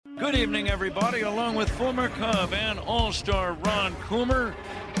Good evening, everybody. Along with former Cub and All-Star Ron Coomer,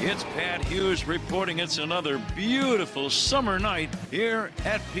 it's Pat Hughes reporting it's another beautiful summer night here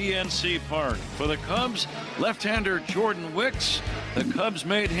at PNC Park. For the Cubs, left-hander Jordan Wicks. The Cubs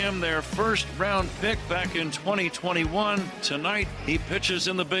made him their first-round pick back in 2021. Tonight, he pitches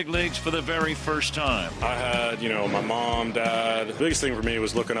in the big leagues for the very first time. I had, my mom, dad. The biggest thing for me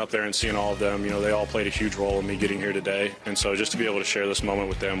was looking up there and seeing all of them. They all played a huge role in me getting here today. And so just to be able to share this moment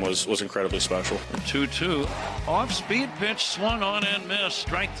with them was incredibly special. 2-2. Off-speed pitch swung on and missed.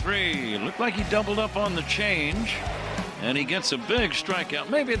 Strike three. Looked like he doubled up on the change. And he gets a big strikeout.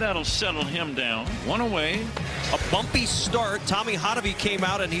 Maybe that'll settle him down. One away. A bumpy start. Tommy Hotovy came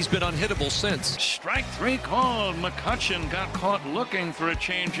out, and he's been unhittable since. Strike three called. McCutchen got caught looking for a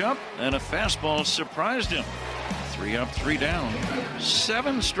changeup, and a fastball surprised him. 3 up, 3 down.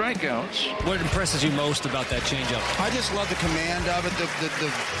 7 strikeouts. What impresses you most about that changeup? I just love the command of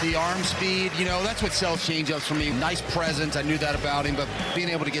it, the arm speed. That's what sells changeups for me. Nice presence. I knew that about him, but being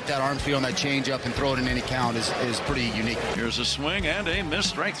able to get that arm speed on that changeup and throw it in any count is pretty unique. Here's a swing and a missed.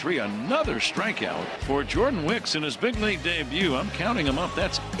 Strike three. Another strikeout for Jordan Wicks in his big league debut. I'm counting him up.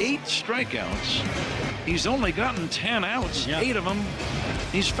 That's 8 strikeouts. He's only gotten 10 outs. 8 of them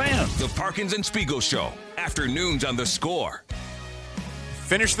he's fanned. The Parkins and Spiegel Show. Afternoons on The Score.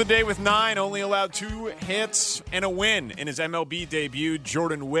 Finished the day with 9, only allowed 2 hits and a win in his MLB debut.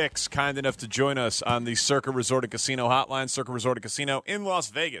 Jordan Wicks, kind enough to join us on the Circa Resort and Casino hotline. Circa Resort and Casino in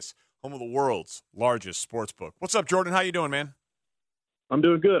Las Vegas, home of the world's largest sports book. What's up, Jordan? How you doing, man? I'm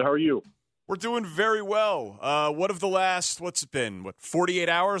doing good. How are you? We're doing very well. What of the last, 48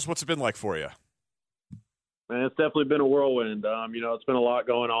 hours? What's it been like for you? Man, it's definitely been a whirlwind. It's been a lot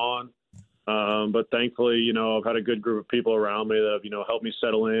going on. But thankfully, I've had a good group of people around me that have, helped me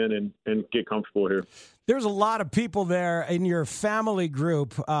settle in and get comfortable here. There's a lot of people there in your family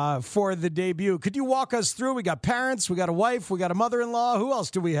group for the debut. Could you walk us through? We got parents, we got a wife, we got a mother-in-law. Who else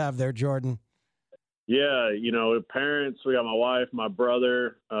do we have there, Jordan? Yeah, parents, we got my wife, my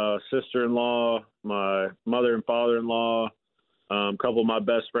brother, sister-in-law, my mother and father-in-law, a couple of my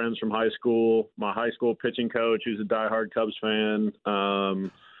best friends from high school, my high school pitching coach who's a diehard Cubs fan,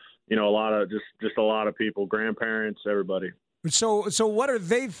 a lot of people, grandparents, everybody. So what are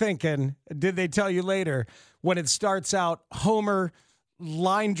they thinking? Did they tell you later when it starts out homer,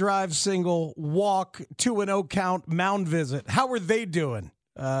 line drive single, walk, 2-0 count, mound visit? How were they doing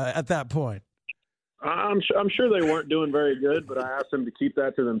at that point? I'm sure they weren't doing very good, but I asked them to keep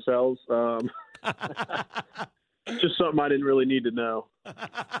that to themselves. Just something I didn't really need to know.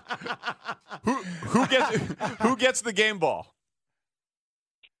 Who gets the game ball?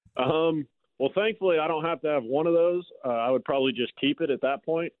 Well, thankfully, I don't have to have one of those. I would probably just keep it at that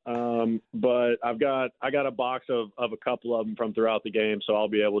point. But I got a box of a couple of them from throughout the game, so I'll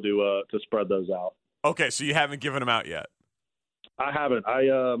be able to spread those out. Okay, so you haven't given them out yet. I haven't.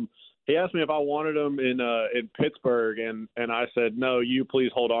 He asked me if I wanted them in Pittsburgh, and I said no. You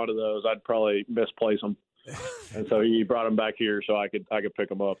please hold on to those. I'd probably misplace them. And so he brought them back here so I could pick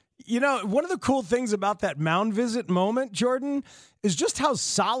them up. One of the cool things about that mound visit moment, Jordan, is just how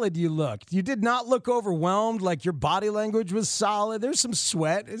solid you looked. You did not look overwhelmed. Like, your body language was solid. There's some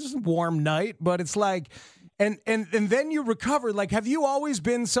sweat. It's a warm night, but it's like, and then you recover. Like, have you always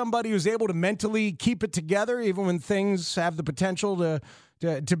been somebody who's able to mentally keep it together even when things have the potential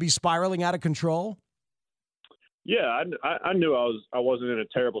to be spiraling out of control? Yeah, I knew I wasn't in a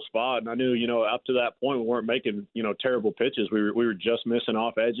terrible spot, and I knew up to that point we weren't making terrible pitches. We were just missing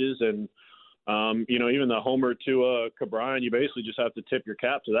off edges, and even the homer to Cabrera, you basically just have to tip your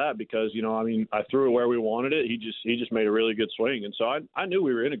cap to that because I threw it where we wanted it. He just made a really good swing, and so I knew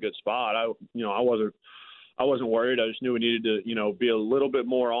we were in a good spot. I wasn't worried. I just knew we needed to be a little bit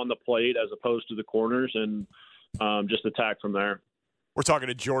more on the plate as opposed to the corners, and just attack from there. We're talking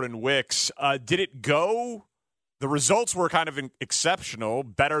to Jordan Wicks. Did it go? The results were kind of exceptional,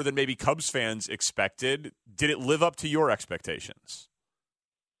 better than maybe Cubs fans expected. Did it live up to your expectations?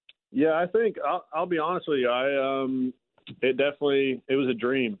 Yeah, I think I'll be honest with you. It was a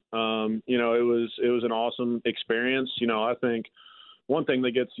dream. It was an awesome experience. I think one thing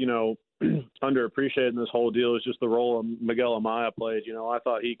that gets underappreciated in this whole deal is just the role Miguel Amaya played. I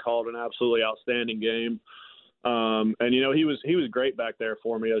thought he called an absolutely outstanding game. And he was great back there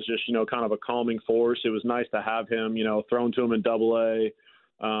for me as just kind of a calming force. It was nice to have him thrown to him in Double-A,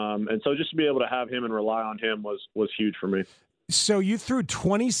 and so just to be able to have him and rely on him was huge for me. So you threw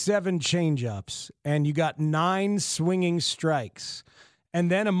 27 changeups and you got 9 swinging strikes, and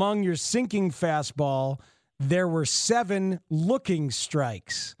then among your sinking fastball there were 7 looking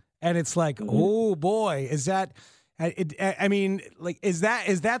strikes, and it's like, oh boy, is that? I mean, like, is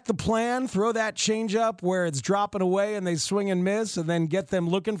that the plan? Throw that change up where it's dropping away and they swing and miss, and then get them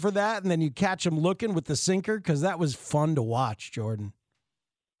looking for that, and then you catch them looking with the sinker? Because that was fun to watch, Jordan.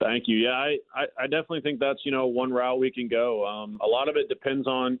 Thank you. Yeah, I definitely think that's, one route we can go. A lot of it depends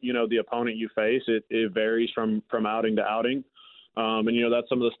on, the opponent you face. It varies from outing to outing. And, that's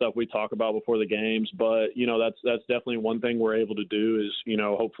some of the stuff we talk about before the games. But, that's definitely one thing we're able to do is,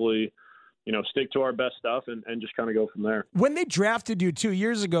 hopefully, stick to our best stuff and just kind of go from there. When they drafted you 2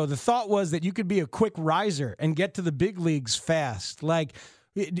 years ago, the thought was that you could be a quick riser and get to the big leagues fast. Like,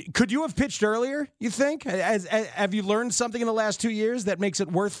 could you have pitched earlier, you think? Have you learned something in the last 2 years that makes it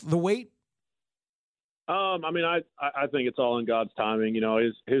worth the wait? I think it's all in God's timing.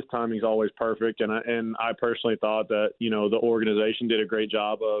 His timing's always perfect. And I personally thought that, the organization did a great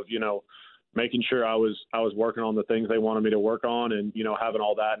job of, making sure I was working on the things they wanted me to work on and, having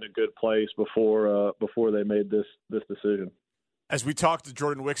all that in a good place before they made this decision. As we talk to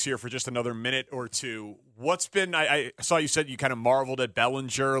Jordan Wicks here for just another minute or two, what's been, I saw you said you kind of marveled at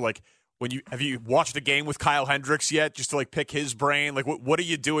Bellinger. Like, have you watched a game with Kyle Hendricks yet, just to like pick his brain? Like, what are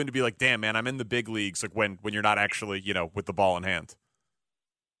you doing to be like, damn, man, I'm in the big leagues, like when you're not actually, with the ball in hand?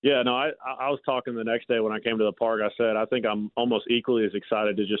 Yeah, no, I was talking the next day when I came to the park. I said, I think I'm almost equally as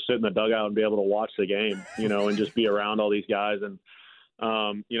excited to just sit in the dugout and be able to watch the game, and just be around all these guys. And,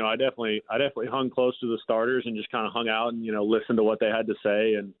 I definitely hung close to the starters and just kind of hung out and, listened to what they had to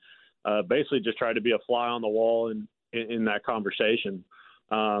say and basically just tried to be a fly on the wall in that conversation,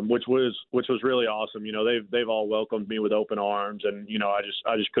 which was really awesome. They've all welcomed me with open arms, and,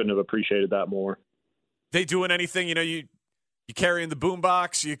 I just couldn't have appreciated that more. They doing anything, you carrying the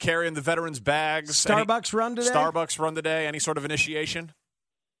boombox, you carrying the veterans' bags. Starbucks run today? Any sort of initiation?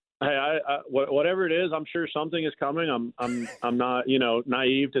 Hey, whatever it is, I'm sure something is coming. I'm not,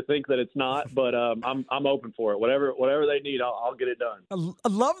 naive to think that it's not, but I'm open for it. Whatever they need, I'll get it done. I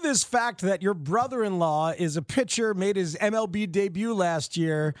love this fact that your brother-in-law is a pitcher, made his MLB debut last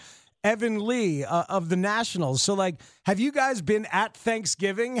year, Evan Lee of the Nationals. So, like, have you guys been at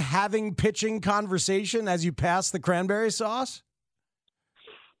Thanksgiving having pitching conversation as you pass the cranberry sauce?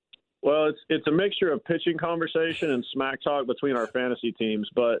 Well, it's a mixture of pitching conversation and smack talk between our fantasy teams.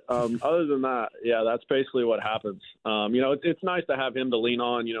 But other than that, yeah, that's basically what happens. It's nice to have him to lean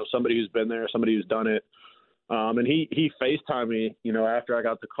on, somebody who's been there, somebody who's done it. And he FaceTimed me, after I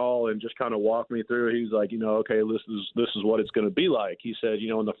got the call and just kind of walked me through. He's like, okay, this is what it's going to be like. He said,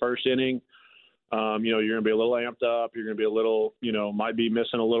 in the first inning, you're going to be a little amped up. You're going to be a little, might be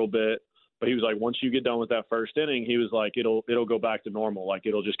missing a little bit. But he was like, once you get done with that first inning, he was like, it'll go back to normal. Like,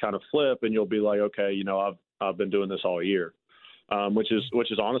 it'll just kind of flip, and you'll be like, okay, I've been doing this all year, which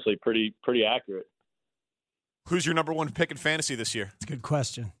is honestly pretty accurate. Who's your number one pick in fantasy this year? It's a good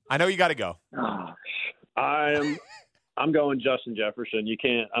question. I know you got to go. I'm going Justin Jefferson. You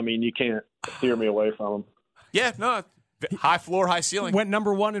can't steer me away from him. Yeah, no, high floor, high ceiling. Went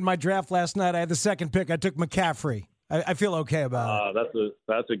number one in my draft last night. I had the second pick. I took McCaffrey. I feel okay about it.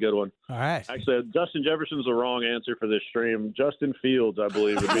 That's a good one. All right. Actually, Justin Jefferson's the wrong answer for this stream. Justin Fields, I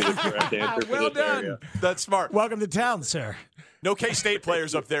believe, would be the correct answer for this area. That's smart. Welcome to town, sir. No K-State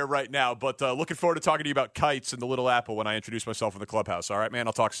players up there right now, but looking forward to talking to you about kites and the Little Apple when I introduce myself in the clubhouse. All right, man?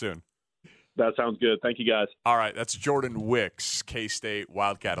 I'll talk soon. That sounds good. Thank you, guys. All right, that's Jordan Wicks, K-State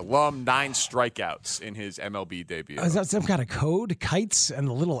Wildcat alum, 9 strikeouts in his MLB debut. Is that some kind of code? Kites and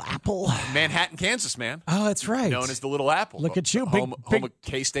the Little Apple? Manhattan, Kansas, man. Oh, that's right. Known as the Little Apple. Look at you. Home of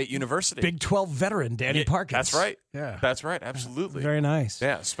K-State University. Big 12 veteran, Danny Parkins. That's right. Yeah. That's right. Absolutely. Very nice.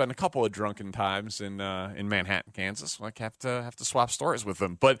 Yeah, spent a couple of drunken times in Manhattan, Kansas. Like, have to swap stories with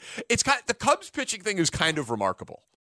them. But it's the Cubs pitching thing is kind of remarkable.